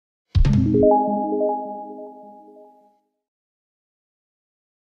For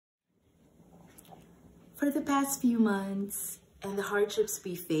the past few months and the hardships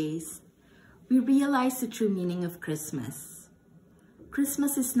we faced, we realized the true meaning of Christmas.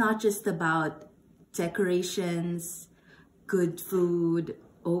 Christmas is not just about decorations, good food,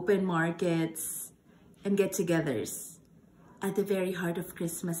 open markets, and get-togethers. At the very heart of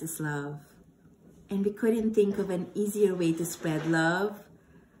Christmas is love. And we couldn't think of an easier way to spread love,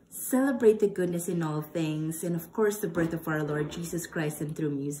 celebrate the goodness in all things, and of course the birth of our Lord Jesus Christ and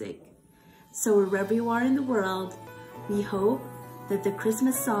through music. So wherever you are in the world, we hope that the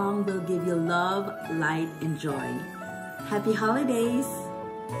Christmas song will give you love, light, and joy. Happy holidays!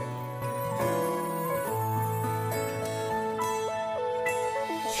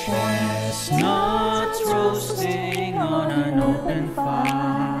 Chestnuts roasting on an open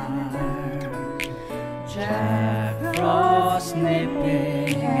fire, Jack Frost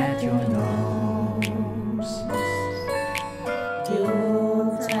nipping at your nose.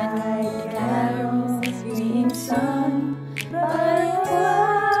 Yuletide carols being sung by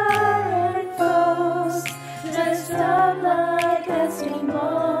choir and folks dressed up like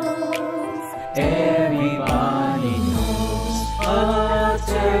Eskimos. Everybody knows a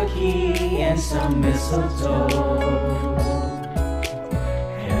turkey and some mistletoe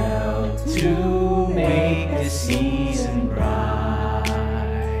help to make the season bright.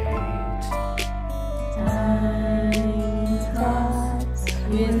 Tiny thoughts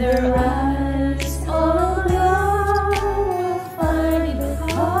in their eyes, although we'll find it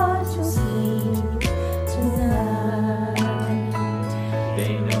hard to sleep tonight.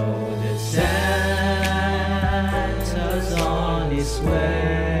 They know that Santa's on his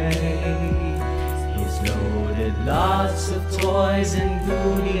way. He's loaded lots of toys and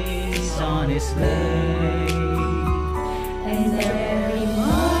goodies on his sleigh. And every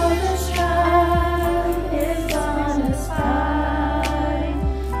mother's child is on a spy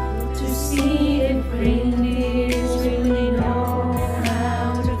to see if reindeers really know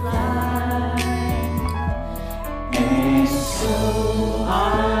how to fly. And so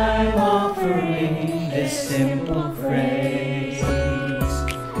I'm offering this simple phrase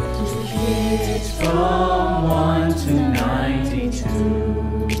to kids from 1 to 92.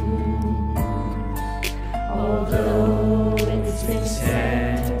 Although it's been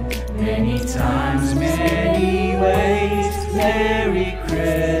said many times, many ways, Merry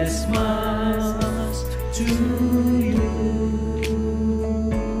Christmas to you.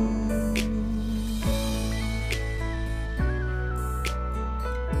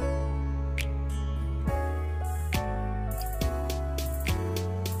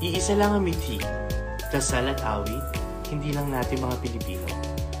 Iisa lang ang mithi, dasal at awit, hindi lang natin mga Pilipino,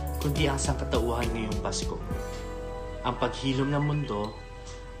 kundi ang sangkatauhan ngayong Pasko. Ang paghilom ng mundo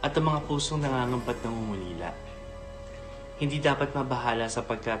at ang mga pusong nangangampat ng umulila. Hindi dapat mabahala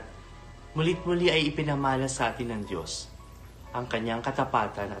sapagkat mulit-muli ay ipinamala sa atin ng Diyos ang kanyang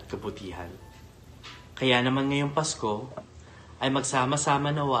katapatan at kabutihan. Kaya naman ngayong Pasko ay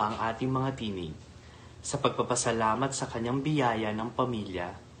magsama-sama nawa ang ating mga tinig sa pagpapasalamat sa kanyang biyaya ng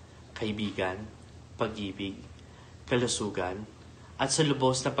pamilya, kaibigan, pag-ibig, kalusugan, at sa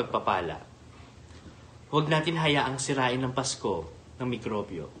lubos na pagpapala. Huwag natin hayaang sirain ng Pasko ng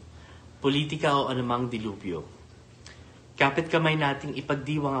mikrobyo, politika o anumang dilubyo. Kapit kamay nating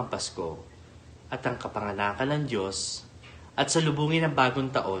ipagdiwang ang Pasko at ang kapanganakan ng Diyos at salubungin ang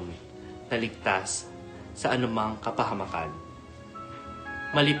bagong taon na ligtas sa anumang kapahamakan.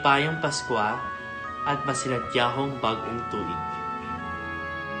 Malipayang Pasko at masinadyahong bagong tuig.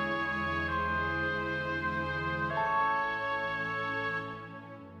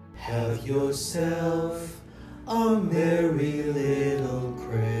 Have yourself a merry little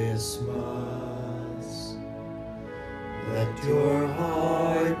Christmas. Let your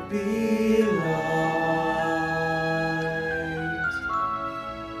heart be light.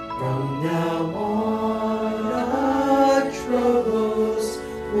 From now on, our troubles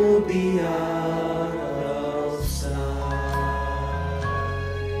will be out of sight.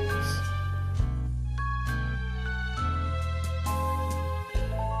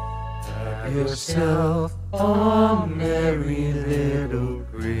 Have yourself a merry little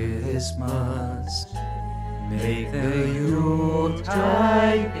Christmas. Make the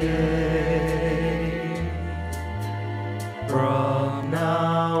Yuletide gay. From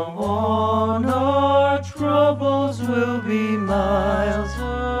now on, our troubles will be miles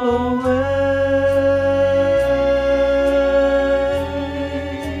away.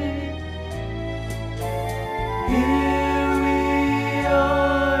 Here we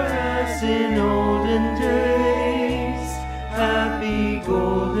are as in olden days, happy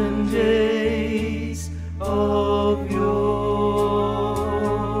golden days. face of yours.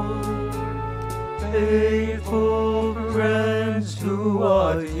 Faithful friends who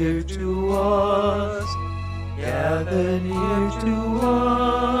are dear to us, gather near to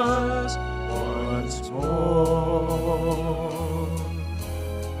us once more.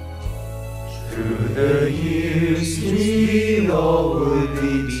 Through the years we all would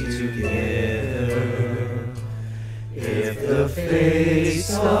be together, if the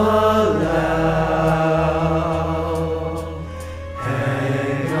fates allow.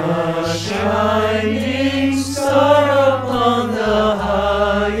 Hang a shining star upon the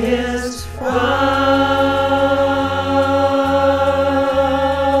highest bough,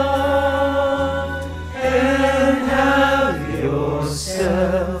 and have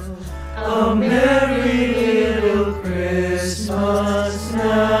yourself a merry little Christmas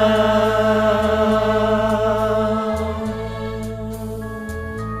now.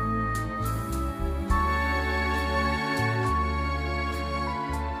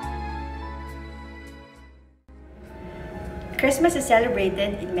 Christmas is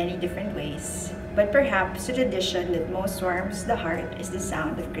celebrated in many different ways, but perhaps the tradition that most warms the heart is the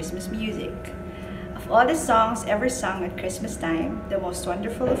sound of Christmas music. Of all the songs ever sung at Christmas time, the most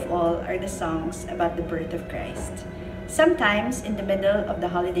wonderful of all are the songs about the birth of Christ. Sometimes, in the middle of the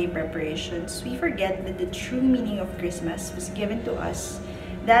holiday preparations, we forget that the true meaning of Christmas was given to us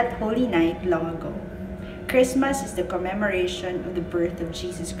that holy night long ago. Christmas is the commemoration of the birth of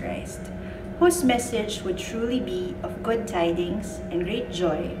Jesus Christ, whose message would truly be of good tidings and great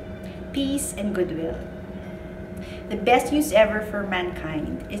joy, peace and goodwill. The best news ever for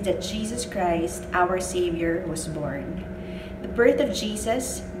mankind is that Jesus Christ, our Savior, was born. The birth of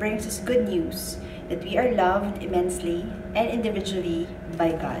Jesus brings us good news that we are loved immensely and individually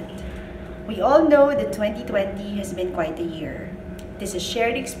by God. We all know that 2020 has been quite a year. It is a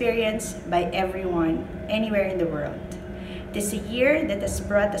shared experience by everyone, anywhere in the world. It is a year that has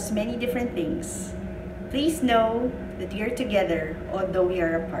brought us many different things. Please know that we are together, although we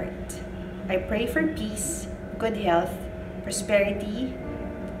are apart. I pray for peace, good health, prosperity,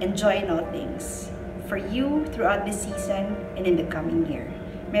 and joy in all things for you throughout this season and in the coming year.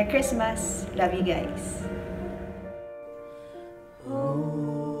 Merry Christmas. Love you guys.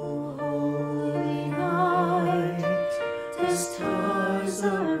 Oh, holy night, the stars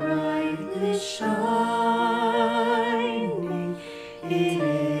are brightly shining. It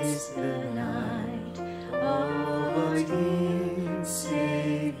is the night of our dear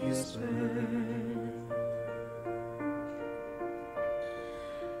Savior's birth.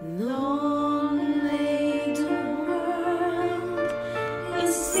 Lord,